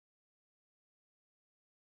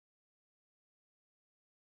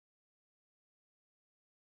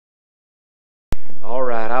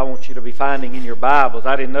I want you to be finding in your Bibles.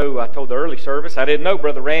 I didn't know, I told the early service, I didn't know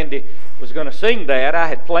Brother Randy was going to sing that. I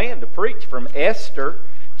had planned to preach from Esther,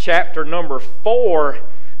 chapter number 4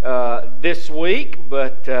 this week,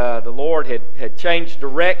 but the Lord had changed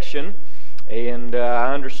direction, and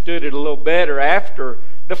I understood it a little better after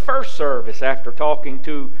the first service, after talking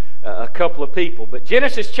to a couple of people. But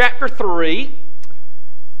Genesis chapter 3,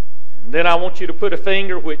 and then I want you to put a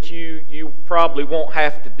finger, which you probably won't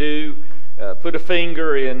have to do, put a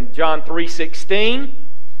finger in John 3:16,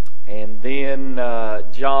 and then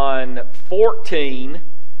John 14,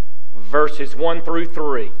 verses 1 through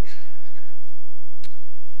 3.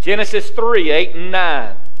 Genesis 3, 8 and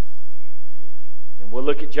 9. And we'll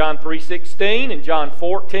look at John 3:16 and John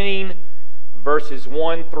 14, verses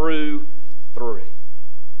 1 through 3.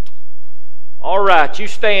 All right, you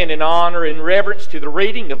stand in honor and reverence to the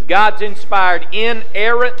reading of God's inspired,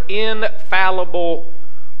 inerrant, infallible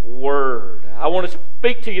Word. I want to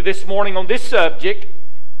speak to you this morning on this subject,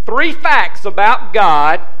 3 facts about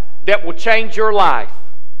God that will change your life.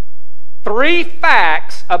 3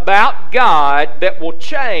 facts about God that will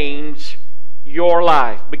change your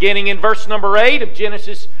life. Beginning in verse number 8 of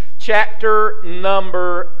Genesis chapter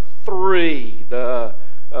number 3.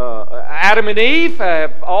 Adam and Eve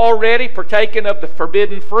have already partaken of the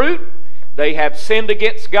forbidden fruit. They have sinned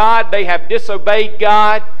against God. They have disobeyed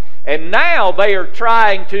God. And now they are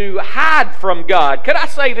trying to hide from God. Could I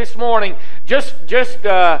say this morning, just as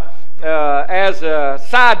a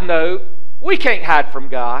side note, we can't hide from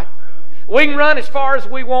God. We can run as far as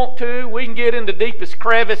we want to. We can get in the deepest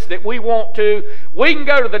crevice that we want to. We can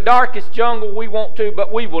go to the darkest jungle we want to,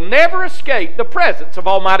 but we will never escape the presence of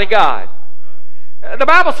Almighty God. The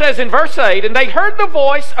Bible says in verse 8, "And they heard the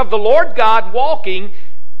voice of the Lord God walking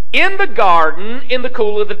in the garden in the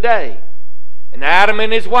cool of the day. And Adam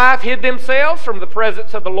and his wife hid themselves from the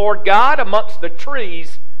presence of the Lord God amongst the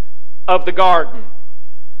trees of the garden.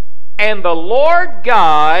 And the Lord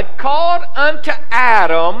God called unto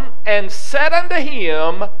Adam and said unto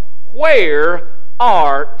him, Where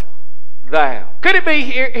art thou?" Could it be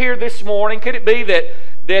here this morning? Could it be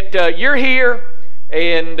that you're here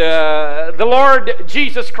and the Lord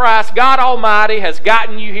Jesus Christ, God Almighty, has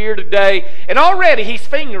gotten you here today, and already He's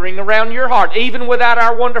fingering around your heart, even without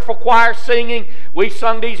our wonderful choir singing. We've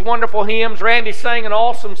sung these wonderful hymns. Randy sang an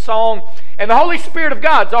awesome song, and the Holy Spirit of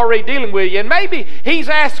God's already dealing with you. And maybe He's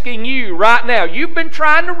asking you right now. You've been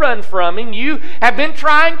trying to run from Him. You have been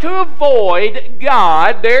trying to avoid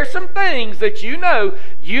God. There's some things that you know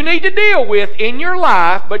you need to deal with in your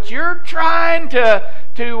life, but you're trying to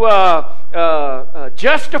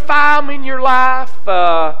justify them in your life.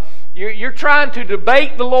 You're trying to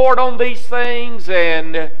debate the Lord on these things,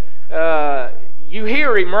 and you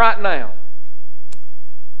hear Him right now,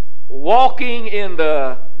 walking in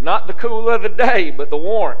not the cool of the day, but the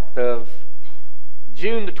warmth of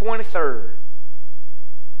June the 23rd,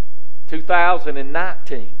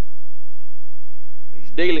 2019.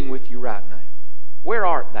 He's dealing with you right now. Where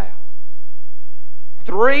art thou?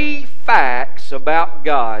 3 facts about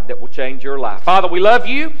God that will change your life. Father, we love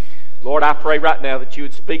you. Lord, I pray right now that you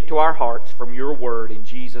would speak to our hearts from your word. In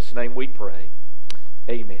Jesus' name we pray.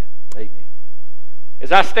 Amen. Amen.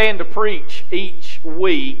 As I stand to preach each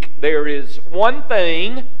week, there is one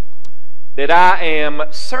thing that I am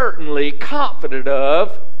certainly confident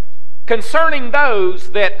of concerning those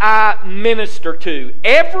that I minister to.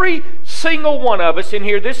 Every single one of us in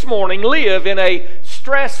here this morning live in a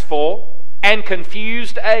stressful and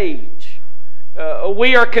confused age.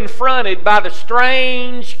 We are confronted by the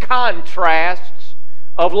strange contrasts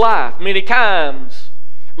of life. Many times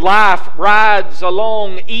life rides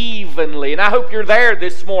along evenly, and I hope you're there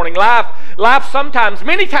this morning. Life sometimes,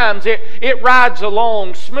 many times it rides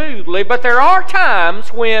along smoothly, but there are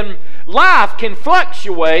times when life can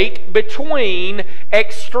fluctuate between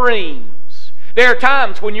extremes. There are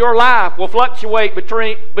times when your life will fluctuate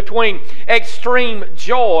between extreme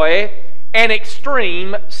joy and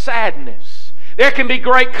extreme sadness. There can be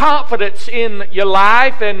great confidence in your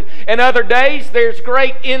life, and other days there's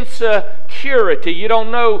great insecurity. You don't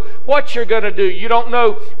know what you're going to do. You don't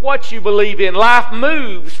know what you believe in. Life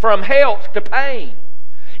moves from health to pain.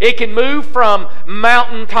 It can move from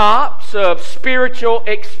mountaintops of spiritual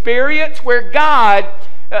experience where God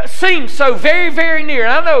seems so very, very near.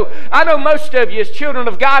 And I know most of you as children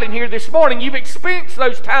of God in here this morning, you've experienced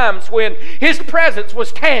those times when His presence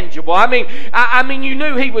was tangible. I mean, you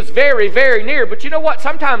knew He was very, very near. But you know what?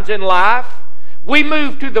 Sometimes in life, we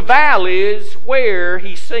move to the valleys where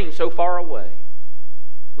He seems so far away.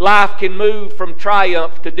 Life can move from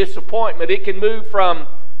triumph to disappointment. It can move from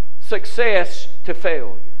success to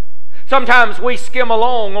failure. Sometimes we skim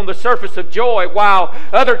along on the surface of joy, while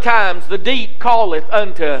other times the deep calleth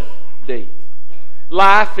unto deep.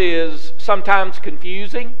 Life is sometimes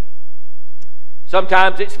confusing.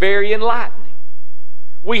 Sometimes it's very enlightening.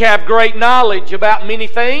 We have great knowledge about many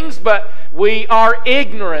things, but we are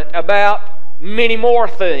ignorant about many more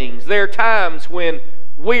things. There are times when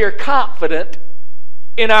we are confident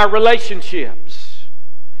in our relationships.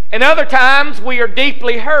 And other times we are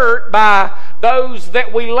deeply hurt by those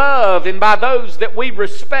that we love and by those that we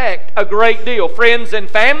respect a great deal. Friends and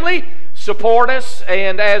family support us,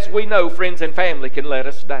 and as we know, friends and family can let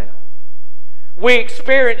us down. We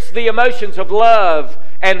experience the emotions of love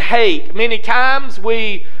and hate. Many times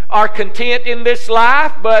we are content in this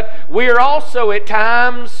life, but we are also at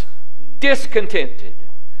times discontented.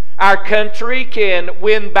 Our country can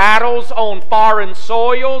win battles on foreign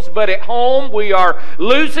soils, but at home we are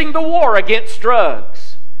losing the war against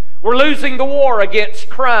drugs. We're losing the war against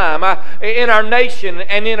crime in our nation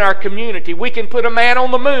and in our community. We can put a man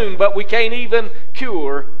on the moon, but we can't even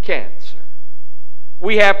cure cancer.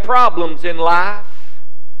 We have problems in life,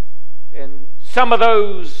 and some of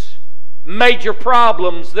those major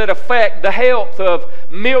problems that affect the health of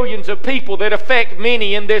millions of people, that affect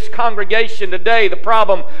many in this congregation today. The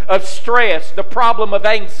problem of stress, the problem of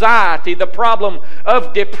anxiety, the problem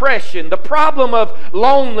of depression, the problem of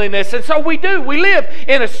loneliness. And so we live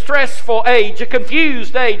in a stressful age, a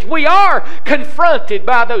confused age. We are confronted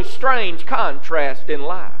by those strange contrasts in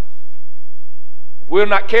life. If we're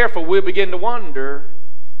not careful, we'll begin to wonder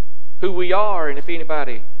who we are and if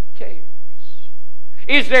anybody cares.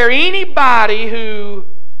 Is there anybody who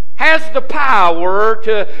has the power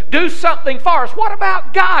to do something for us? What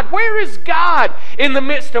about God? Where is God in the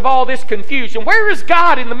midst of all this confusion? Where is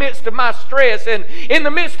God in the midst of my stress and in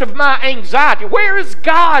the midst of my anxiety? Where is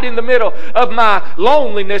God in the middle of my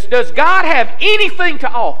loneliness? Does God have anything to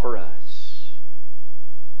offer us?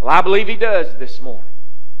 Well, I believe He does this morning.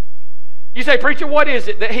 You say, preacher, what is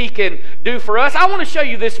it that He can do for us? I want to show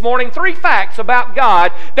you this morning 3 facts about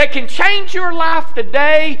God that can change your life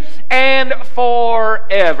today and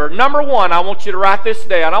forever. Number 1, I want you to write this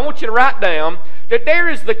down. I want you to write down that there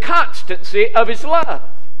is the constancy of His love.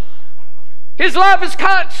 His love is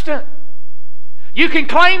constant. You can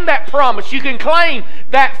claim that promise. You can claim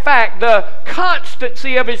that fact, the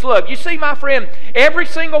constancy of His love. You see, my friend, every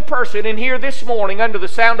single person in here this morning under the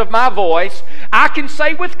sound of my voice, I can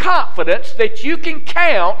say with confidence that you can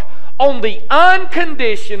count on the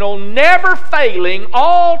unconditional, never-failing,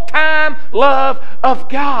 all-time love of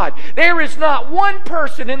God. There is not one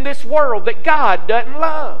person in this world that God doesn't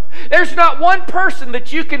love. There's not one person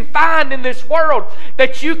that you can find in this world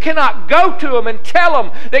that you cannot go to them and tell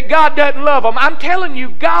them that God doesn't love them. I'm telling you,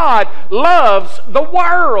 God loves the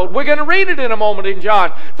world. We're going to read it in a moment in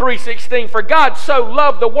John 3:16. For God so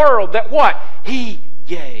loved the world that what? He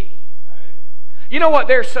gave. You know what?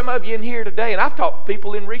 There's some of you in here today, and I've talked to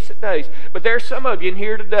people in recent days, but there's some of you in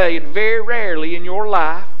here today, and very rarely in your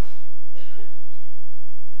life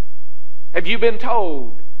have you been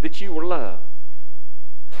told that you were loved,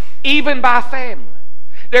 even by family.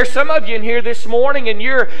 There's some of you in here this morning, and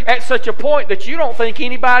you're at such a point that you don't think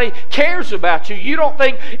anybody cares about you. You don't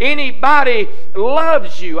think anybody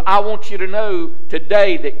loves you. I want you to know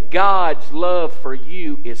today that God's love for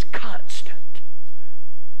you is constant.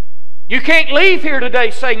 You can't leave here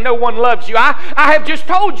today saying no one loves you. I have just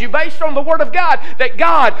told you, based on the Word of God, that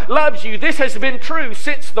God loves you. This has been true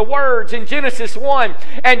since the words in Genesis 1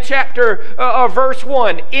 and verse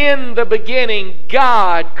 1. In the beginning,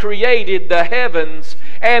 God created the heavens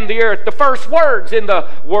and the earth. The first words in the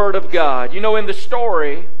Word of God. You know, in the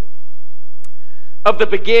story of the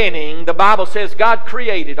beginning, the Bible says God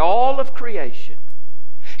created all of creation.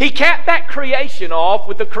 He capped that creation off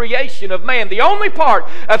with the creation of man. The only part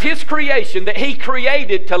of His creation that He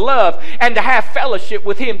created to love and to have fellowship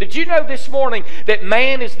with Him. Did you know this morning that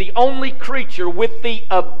man is the only creature with the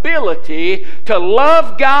ability to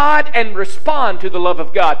love God and respond to the love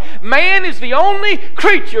of God? Man is the only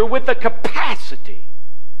creature with the capacity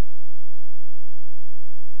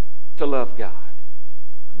to love God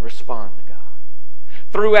and respond to God.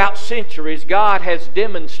 Throughout centuries, God has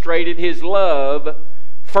demonstrated His love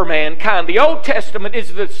for mankind. The Old Testament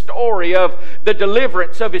is the story of the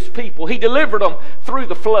deliverance of His people. He delivered them through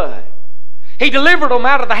the flood. He delivered them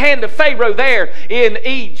out of the hand of Pharaoh there in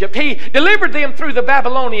Egypt. He delivered them through the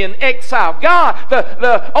Babylonian exile.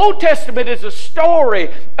 The Old Testament is a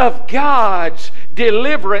story of God's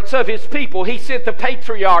deliverance of His people. He sent the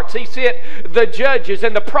patriarchs, He sent the judges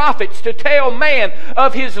and the prophets to tell man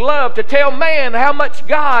of His love, to tell man how much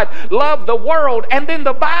God loved the world. And then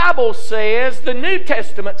the Bible says, the New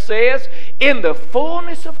Testament says, in the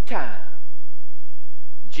fullness of time,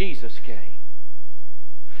 Jesus came.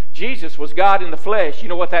 Jesus was God in the flesh. You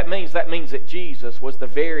know what that means? That means that Jesus was the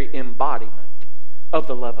very embodiment of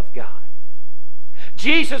the love of God.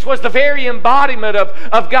 Jesus was the very embodiment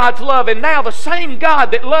of God's love. And now the same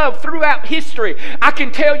God that loved throughout history, I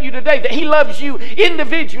can tell you today that He loves you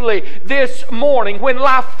individually this morning. When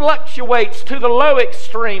life fluctuates to the low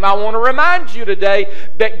extreme, I want to remind you today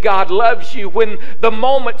that God loves you. When the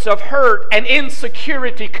moments of hurt and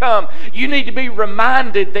insecurity come, you need to be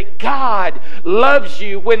reminded that God loves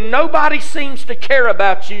you. When nobody seems to care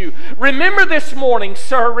about you, remember this morning,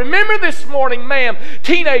 sir, remember this morning, ma'am,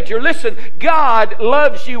 teenager, listen, God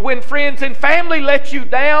loves you. When friends and family let you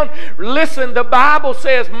down, listen, the Bible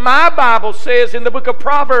says, my Bible says in the book of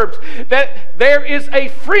Proverbs, that there is a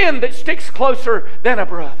friend that sticks closer than a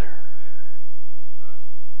brother.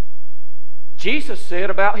 Jesus said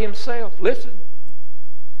about Himself, listen,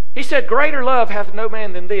 He said, greater love hath no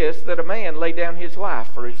man than this, that a man lay down his life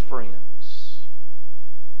for his friends.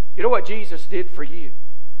 You know what Jesus did for you?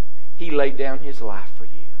 He laid down His life for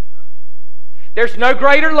you. There's no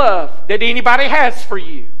greater love that anybody has for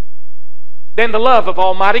you than the love of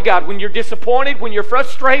Almighty God. When you're disappointed, when you're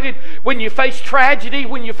frustrated, when you face tragedy,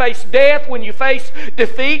 when you face death, when you face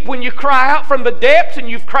defeat, when you cry out from the depths and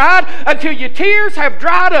you've cried until your tears have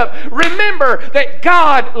dried up, remember that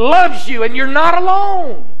God loves you and you're not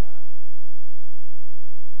alone.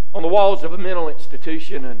 On the walls of a mental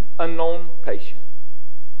institution, an unknown patient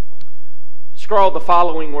scrawled the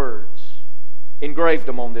following words, engraved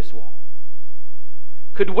them on this wall.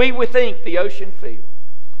 Could we with ink the ocean fill?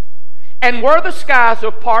 And were the skies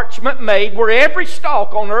of parchment made, were every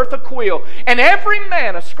stalk on earth a quill, and every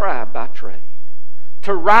man a scribe by trade,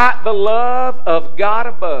 to write the love of God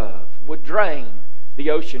above would drain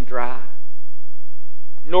the ocean dry,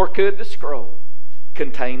 nor could the scroll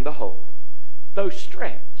contain the whole, though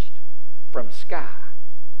stretched from sky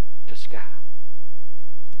to sky.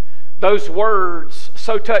 Those words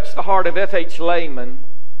so touched the heart of F.H. Lehman.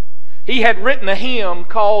 He had written a hymn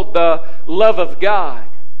called The Love of God.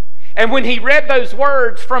 And when he read those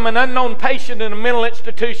words from an unknown patient in a mental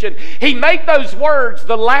institution, he made those words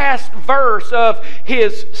the last verse of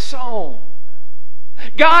his song.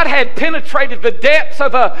 God had penetrated the depths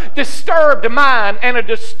of a disturbed mind and a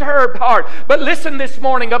disturbed heart. But listen this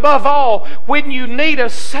morning, above all, when you need a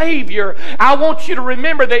Savior, I want you to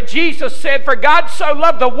remember that Jesus said, for God so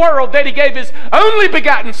loved the world that He gave His only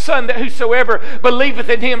begotten Son, that whosoever believeth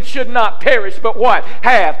in Him should not perish, but what?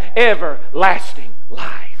 Have everlasting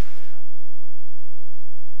life.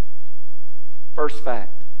 First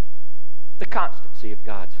fact, the constancy of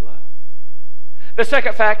God's love. The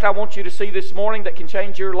second fact I want you to see this morning that can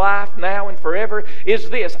change your life now and forever is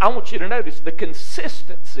this. I want you to notice the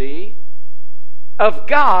consistency of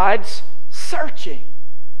God's searching.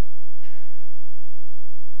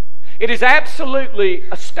 It is absolutely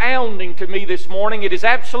astounding to me this morning. It is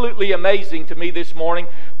absolutely amazing to me this morning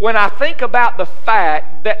when I think about the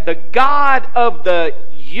fact that the God of the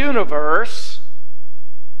universe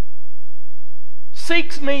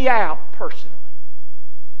seeks me out personally.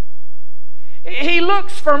 He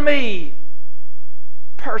looks for me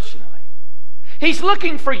personally. He's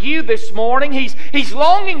looking for you this morning. He's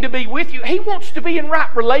longing to be with you. He wants to be in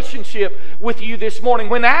right relationship with you this morning.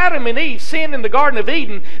 When Adam and Eve sinned in the Garden of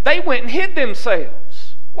Eden, they went and hid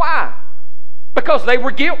themselves. Why? Because they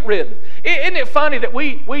were guilt-ridden. Isn't it funny that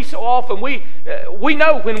we so often, we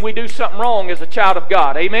know when we do something wrong as a child of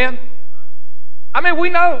God. Amen? I mean, we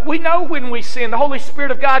know when we sin. The Holy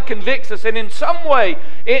Spirit of God convicts us, and in some way,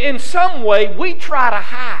 we try to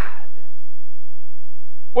hide.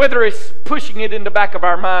 Whether it's pushing it in the back of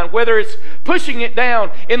our mind, whether it's pushing it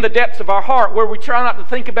down in the depths of our heart, where we try not to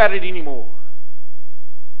think about it anymore.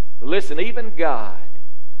 But listen, even God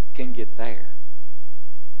can get there.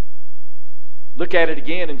 Look at it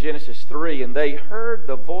again in Genesis 3. And they heard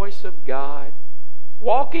the voice of God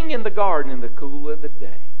walking in the garden in the cool of the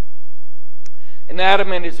day. And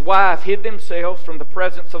Adam and his wife hid themselves from the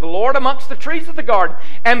presence of the Lord amongst the trees of the garden.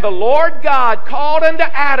 And the Lord God called unto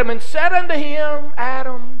Adam and said unto him,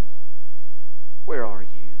 Adam, where are you?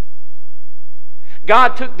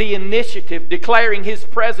 God took the initiative, declaring His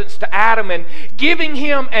presence to Adam and giving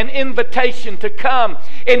him an invitation to come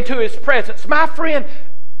into His presence. My friend,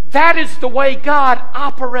 that is the way God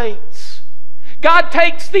operates. God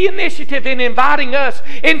takes the initiative in inviting us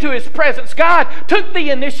into His presence. God took the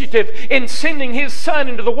initiative in sending His Son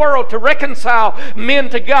into the world to reconcile men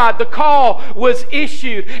to God. The call was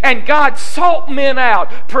issued, and God sought men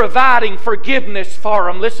out, providing forgiveness for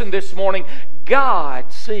them. Listen this morning,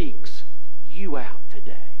 God seeks you out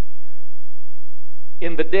today.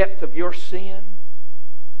 In the depth of your sin,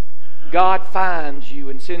 God finds you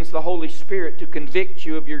and sends the Holy Spirit to convict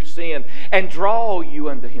you of your sin and draw you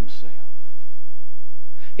unto Himself.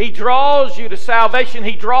 He draws you to salvation.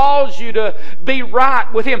 He draws you to be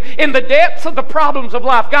right with Him. In the depths of the problems of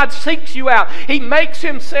life, God seeks you out. He makes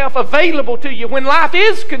Himself available to you when life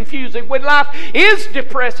is confusing, when life is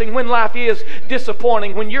depressing, when life is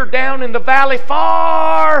disappointing, when you're down in the valley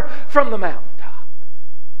far from the mountaintop.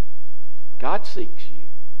 God seeks you.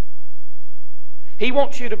 He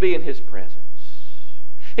wants you to be in His presence.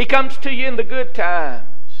 He comes to you in the good times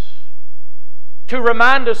to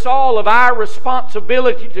remind us all of our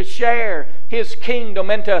responsibility to share His kingdom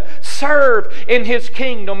and to serve in His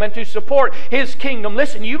kingdom and to support His kingdom.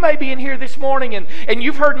 Listen, you may be in here this morning, and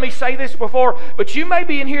you've heard me say this before, but you may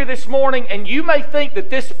be in here this morning and you may think that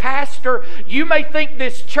this pastor, you may think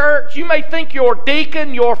this church, you may think your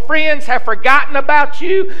deacon, your friends have forgotten about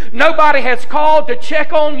you. Nobody has called to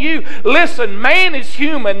check on you. Listen, man is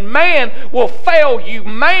human. Man will fail you.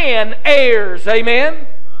 Man errs. Amen?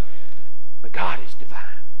 But God is divine.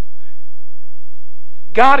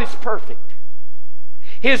 God is perfect.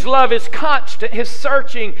 His love is constant. His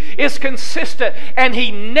searching is consistent. And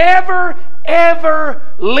He never, ever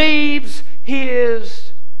leaves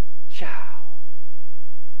His child.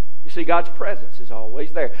 You see, God's presence is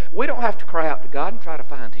always there. We don't have to cry out to God and try to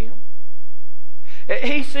find Him.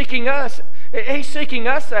 He's seeking us. He's seeking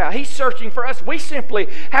us out. He's searching for us. We simply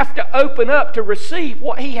have to open up to receive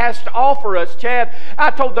what He has to offer us. Chad,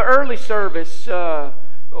 I told the early service I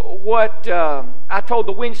told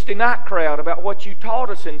the Wednesday night crowd about what you taught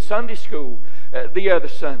us in Sunday school the other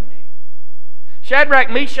Sunday. Shadrach,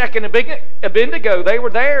 Meshach, and Abednego, they were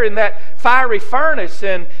there in that fiery furnace,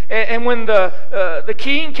 and when the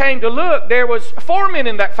king came to look, there was 4 men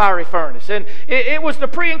in that fiery furnace, and it was the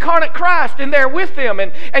pre-incarnate Christ in there with them.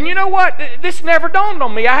 And you know what? This never dawned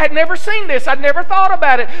on me. I had never seen this. I'd never thought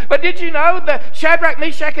about it. But did you know that Shadrach,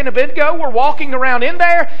 Meshach, and Abednego were walking around in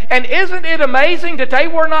there? And isn't it amazing that they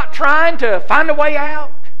were not trying to find a way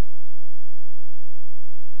out?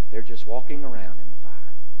 They're just walking around in the fire,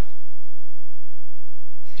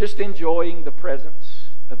 just enjoying the presence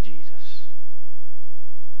of Jesus.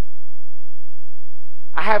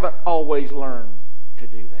 I haven't always learned to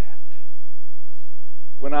do that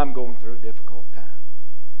when I'm going through a difficult time,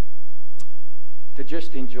 to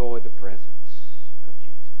just enjoy the presence of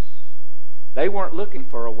Jesus. They weren't looking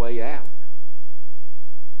for a way out.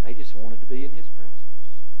 They just wanted to be in His presence.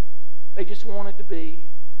 They just wanted to be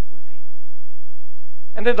with Him.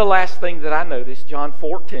 And then the last thing that I noticed, John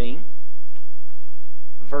 14,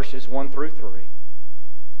 verses 1 through 3.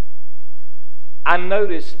 I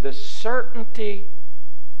noticed the certainty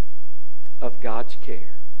of God's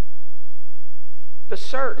care. The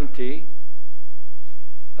certainty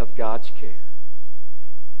of God's care.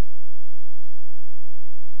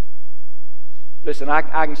 Listen, I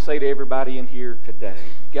can say to everybody in here today,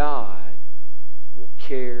 God will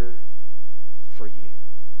care for you.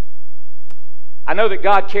 I know that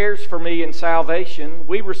God cares for me in salvation.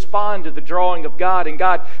 We respond to the drawing of God, and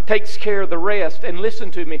God takes care of the rest. And listen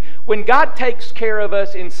to me, when God takes care of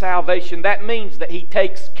us in salvation, that means that He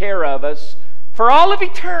takes care of us for all of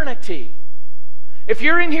eternity. If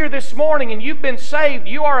you're in here this morning and you've been saved,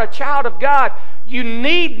 you are a child of God, you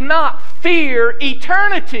need not fear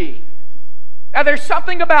eternity. Now, there's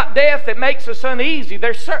something about death that makes us uneasy.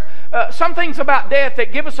 There's some things about death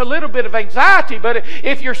that give us a little bit of anxiety. But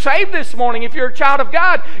if you're saved this morning, if you're a child of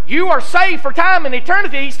God, you are saved for time and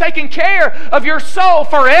eternity. He's taking care of your soul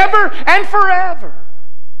forever and forever.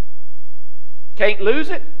 Can't lose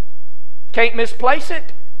it. Can't misplace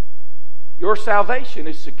it. Your salvation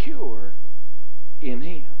is secure in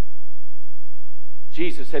Him.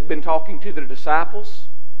 Jesus had been talking to the disciples,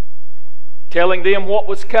 telling them what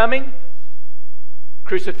was coming.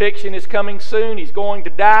 Crucifixion is coming soon. He's going to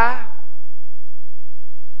die.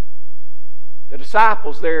 The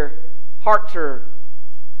disciples, their hearts are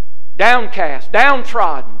downcast,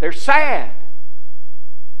 downtrodden. They're sad.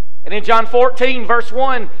 And in John 14, verse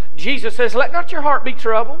 1, Jesus says, "Let not your heart be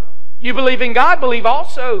troubled. You believe in God, believe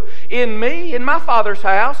also in me. In my Father's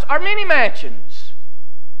house are many mansions.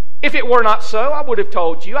 If it were not so, I would have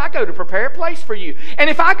told you, I go to prepare a place for you.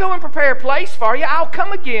 And if I go and prepare a place for you, I'll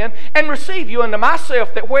come again and receive you unto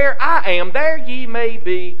myself, that where I am, there ye may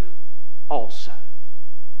be also."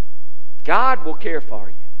 God will care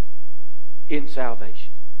for you in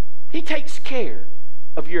salvation. He takes care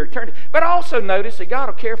of your eternity. But also notice that God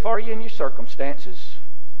will care for you in your circumstances.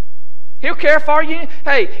 He'll care for you.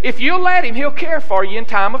 Hey, if you'll let Him, He'll care for you in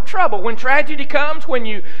time of trouble. When tragedy comes, when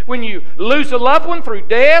you lose a loved one through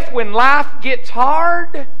death, when life gets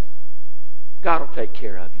hard, God will take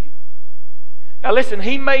care of you. Now listen,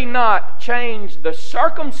 He may not change the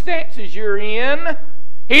circumstances you're in.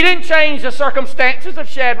 He didn't change the circumstances of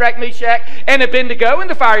Shadrach, Meshach, and Abednego in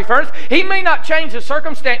the fiery furnace. He may not change the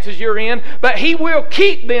circumstances you're in, but He will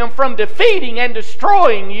keep them from defeating and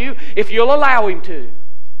destroying you if you'll allow Him to.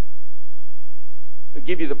 He'll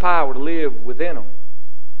give you the power to live within them.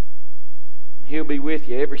 He'll be with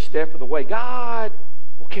you every step of the way. God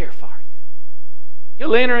will care for you.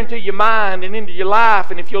 He'll enter into your mind and into your life,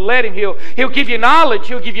 and if you'll let Him, He'll give you knowledge.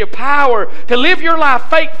 He'll give you power to live your life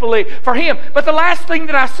faithfully for Him. But the last thing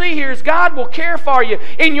that I see here is God will care for you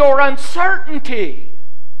in your uncertainty.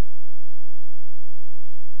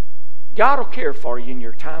 God will care for you in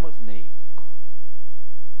your time of need.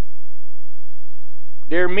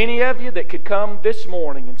 There are many of you that could come this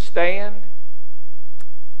morning and stand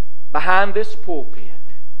behind this pulpit,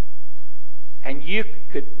 and you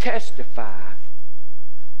could testify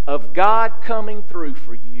of God coming through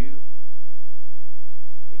for you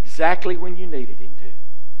exactly when you needed Him to.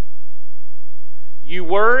 You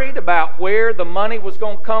worried about where the money was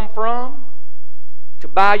going to come from to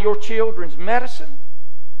buy your children's medicine.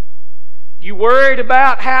 You worried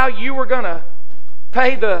about how you were going to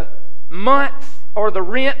pay the month or the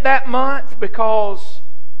rent that month because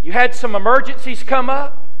you had some emergencies come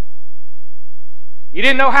up. You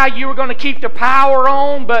didn't know how you were going to keep the power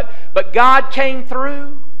on, but God came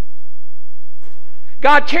through.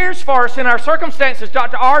 God cares for us in our circumstances.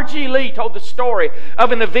 Dr. R.G. Lee told the story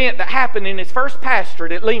of an event that happened in his first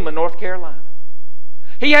pastorate at Lima, North Carolina.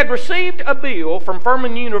 He had received a bill from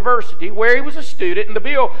Furman University where he was a student, and the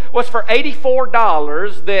bill was for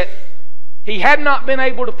 $84 that he had not been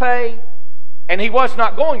able to pay, and he was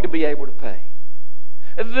not going to be able to pay.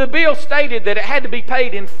 The bill stated that it had to be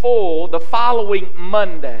paid in full the following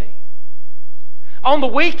Monday. On the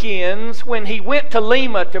weekends, when he went to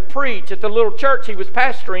Lima to preach at the little church he was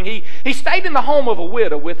pastoring, he stayed in the home of a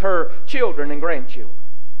widow with her children and grandchildren.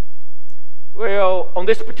 Well, on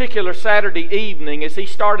this particular Saturday evening, as he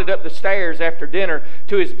started up the stairs after dinner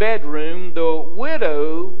to his bedroom, the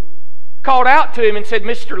widow called out to him and said,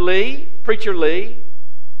 "Mr. Lee, Preacher Lee,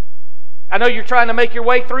 I know you're trying to make your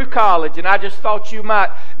way through college, and I just thought you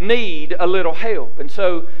might need a little help." And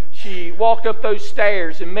so she walked up those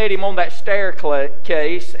stairs and met him on that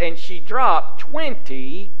staircase, and she dropped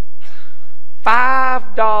 20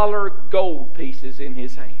 $5 gold pieces in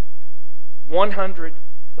his hand. $100.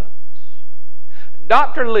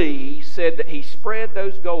 Dr. Lee said that he spread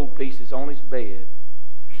those gold pieces on his bed.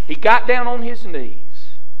 He got down on his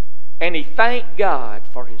knees, and he thanked God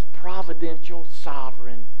for His providential,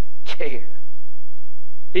 sovereign care.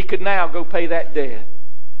 He could now go pay that debt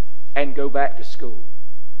and go back to school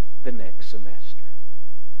the next semester.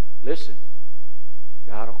 Listen,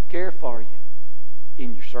 God will care for you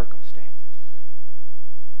in your circumstances.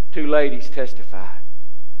 Two ladies testified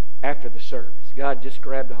after the service. God just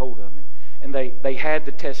grabbed a hold of them, and they had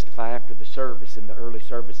to testify after the service, in the early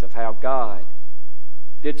service, of how God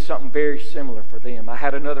did something very similar for them. I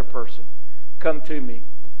had another person come to me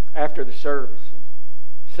after the service and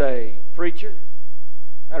say, "Preacher,"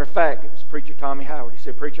 matter of fact, it was Preacher Tommy Howard. He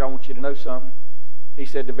said, "Preacher, I want you to know something." He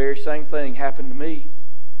said, "The very same thing happened to me."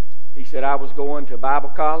 He said, "I was going to Bible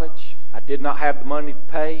college. I did not have the money to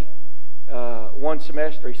pay one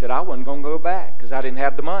semester." He said, "I wasn't going to go back because I didn't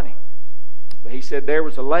have the money." But he said there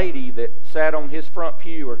was a lady that sat on his front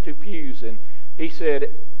pew or two pews, and he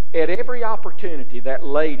said at every opportunity, that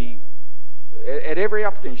lady, at every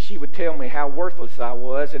opportunity, she would tell me how worthless I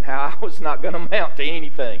was and how I was not going to amount to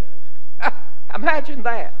anything. Imagine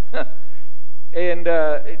that. And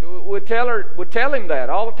would tell him that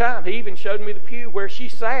all the time. He even showed me the pew where she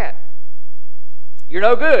sat. "You're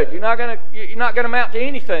no good. You're not going to amount to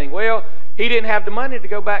anything." Well, he didn't have the money to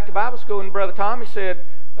go back to Bible school, and Brother Tommy said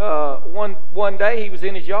one day he was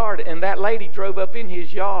in his yard, and that lady drove up in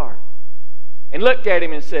his yard and looked at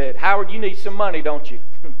him and said, "Howard, you need some money, don't you?"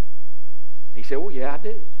 He said, "Well, yeah, I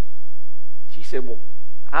do." She said, "Well,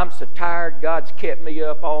 I'm so tired. God's kept me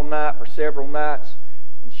up all night for several nights."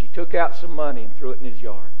 And she took out some money and threw it in his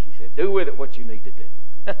yard. She said, "Do with it what you need to do."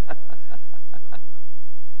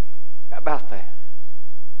 How about that?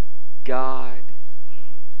 God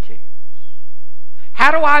cares.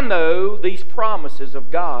 How do I know these promises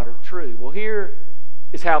of God are true? Well, here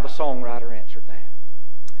is how the songwriter answered that.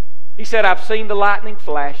 He said, "I've seen the lightning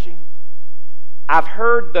flashing. I've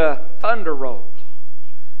heard the thunder roll.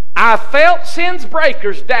 I've felt sin's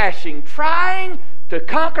breakers dashing, trying to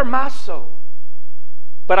conquer my soul.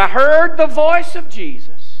 But I heard the voice of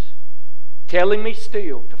Jesus telling me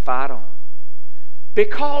still to fight on,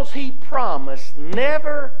 because He promised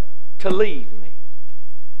never to leave me,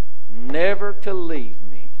 never to leave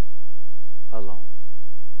me alone."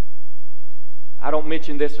 I don't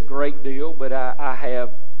mention this a great deal, but I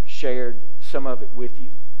have shared some of it with you.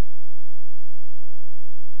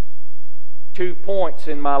 2 points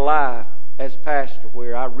in my life as a pastor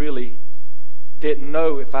where I really didn't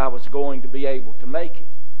know if I was going to be able to make it.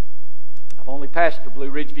 I've only pastored Blue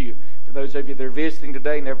Ridge View. For those of you that are visiting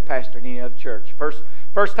today, never pastored any other church.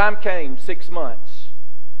 First time came 6 months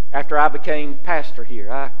after I became pastor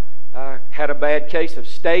here. I had a bad case of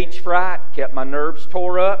stage fright, kept my nerves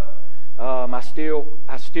tore up. I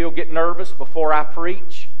still get nervous before I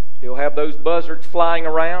preach. Still have those buzzards flying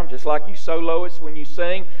around, just like you soloists when you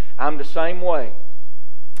sing. I'm the same way.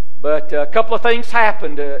 But a couple of things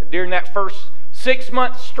happened during that first 6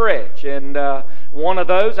 month stretch, and one of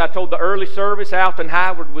those, I told the early service, Alton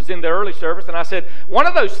Howard was in the early service, and I said, one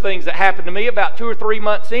of those things that happened to me about 2 or 3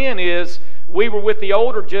 months in is we were with the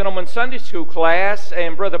older gentleman Sunday school class,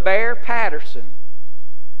 and Brother Bear Patterson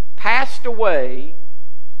passed away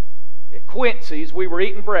at Quincy's. We were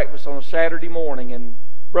eating breakfast on a Saturday morning, and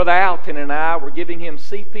Brother Alton and I were giving him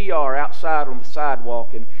CPR outside on the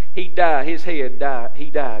sidewalk, and he died. He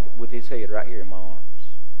died with his head right here in my arms.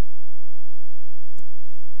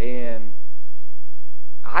 And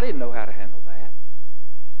I didn't know how to handle that.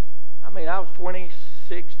 I mean, I was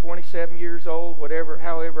 26, 27 years old,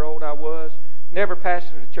 however old I was. Never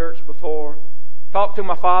pastored a church before. Talked to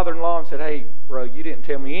my father-in-law and said, "Hey, bro, you didn't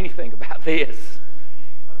tell me anything about this."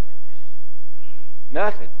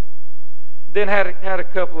 Nothing. Then had a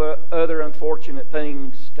couple of other unfortunate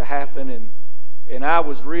things to happen, and I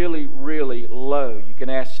was really, really low. You can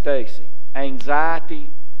ask Stacy. Anxiety,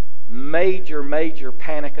 major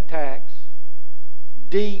panic attacks,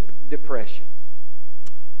 deep depression.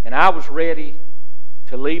 And I was ready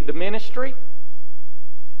to leave the ministry.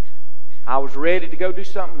 I was ready to go do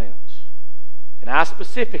something else. And I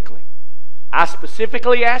specifically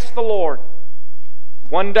asked the Lord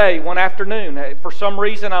one day, one afternoon. For some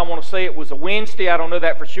reason, I want to say it was a Wednesday. I don't know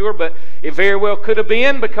that for sure, but it very well could have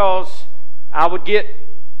been, because I would get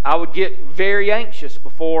very anxious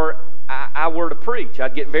before I were to preach.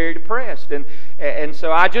 I'd get very depressed, and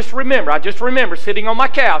so I just remember sitting on my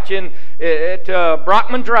couch at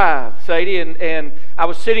Brockman Drive, Sadie, and I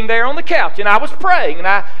was sitting there on the couch, and I was praying, and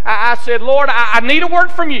I said, "Lord, I need a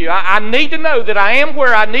word from you. I need to know that I am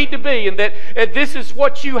where I need to be, and that this is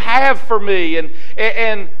what you have for me."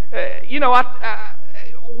 And you know,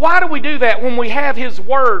 why do we do that when we have His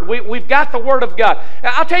Word? We've got the Word of God.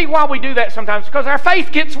 I'll tell you why we do that sometimes, because our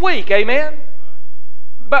faith gets weak. Amen.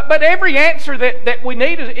 But every answer that we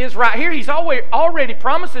need is right here. He's already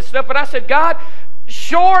promised this stuff. But I said, God,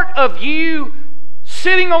 short of you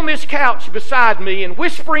sitting on this couch beside me and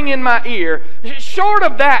whispering in my ear, short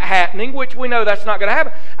of that happening, which we know that's not going to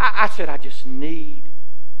happen, I said, I just need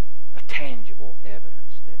a tangible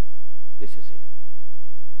evidence that this is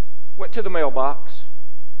it. Went to the mailbox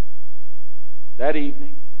that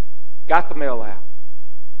evening, got the mail out.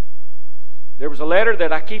 There was a letter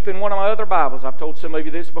that I keep in one of my other Bibles. I've told some of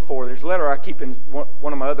you this before. There's a letter I keep in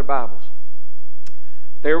one of my other Bibles.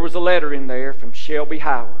 There was a letter in there from Shelby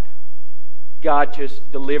Howard. God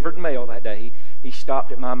just delivered mail that day. He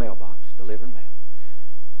stopped at my mailbox, delivered mail.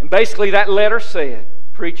 And basically that letter said,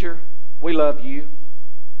 "Preacher, we love you.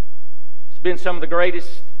 It's been some of the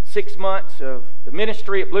greatest 6 months of the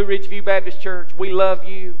ministry at Blue Ridge View Baptist Church. We love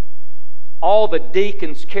you. All the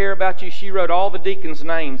deacons care about you." She wrote all the deacons'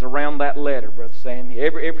 names around that letter, Brother Sammy,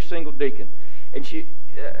 every single deacon. And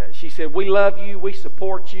she said, "We love you, we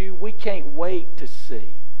support you, we can't wait to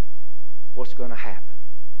see what's going to happen."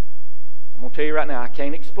 I'm going to tell you right now, I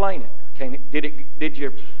can't explain it. Did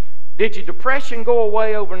your depression go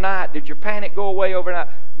away overnight? Did your panic go away overnight?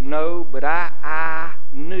 No, but I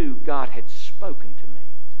knew God had spoken to me.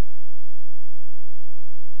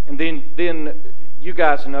 And then you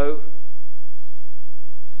guys know,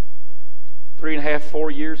 3.5,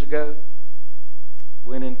 4 years ago,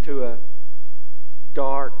 went into a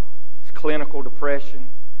dark clinical depression.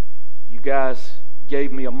 You guys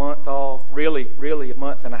gave me a month off, really a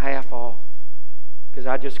month and a half off, because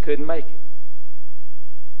I just couldn't make it.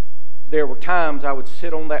 There were times I would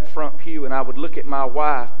sit on that front pew and I would look at my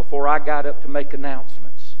wife before I got up to make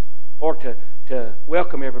announcements or to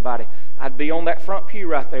welcome everybody. I'd be on that front pew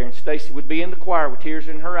right there, and Stacy would be in the choir with tears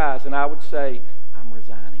in her eyes, and I would say, "I'm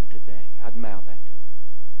resigning today." I'd mouth that to her.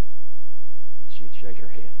 And she'd shake her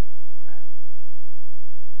head. No.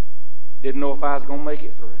 Didn't know if I was going to make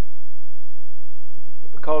it through.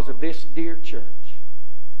 But because of this dear church,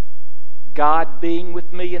 God being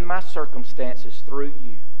with me in my circumstances through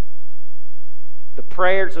you, the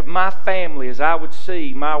prayers of my family as I would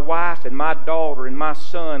see my wife and my daughter and my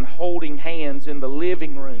son holding hands in the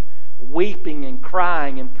living room weeping and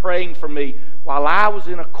crying and praying for me while I was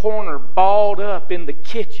in a corner balled up in the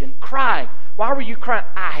kitchen crying. Why were you crying?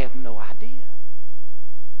 I have no idea.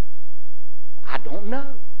 I don't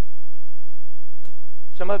know.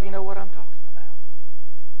 Some of you know what I'm talking about.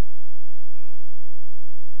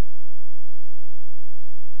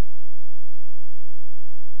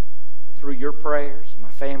 Through your prayers, my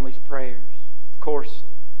family's prayers, of course,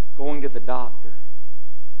 going to the doctor,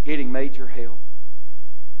 getting major help,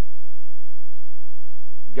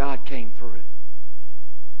 God came through.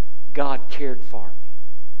 God cared for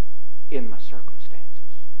me in my circumstances.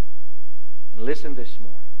 And listen this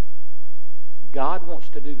morning. God wants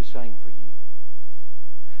to do the same for you.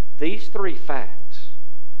 These three facts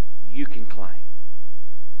you can claim.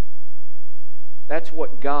 That's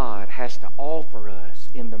what God has to offer us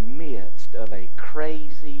in the midst of a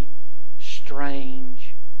crazy,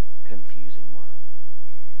 strange, confusing world.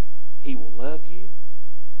 He will love you.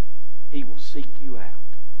 He will seek you out.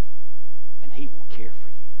 And He will care for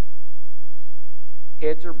you.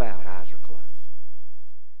 Heads are bowed, eyes are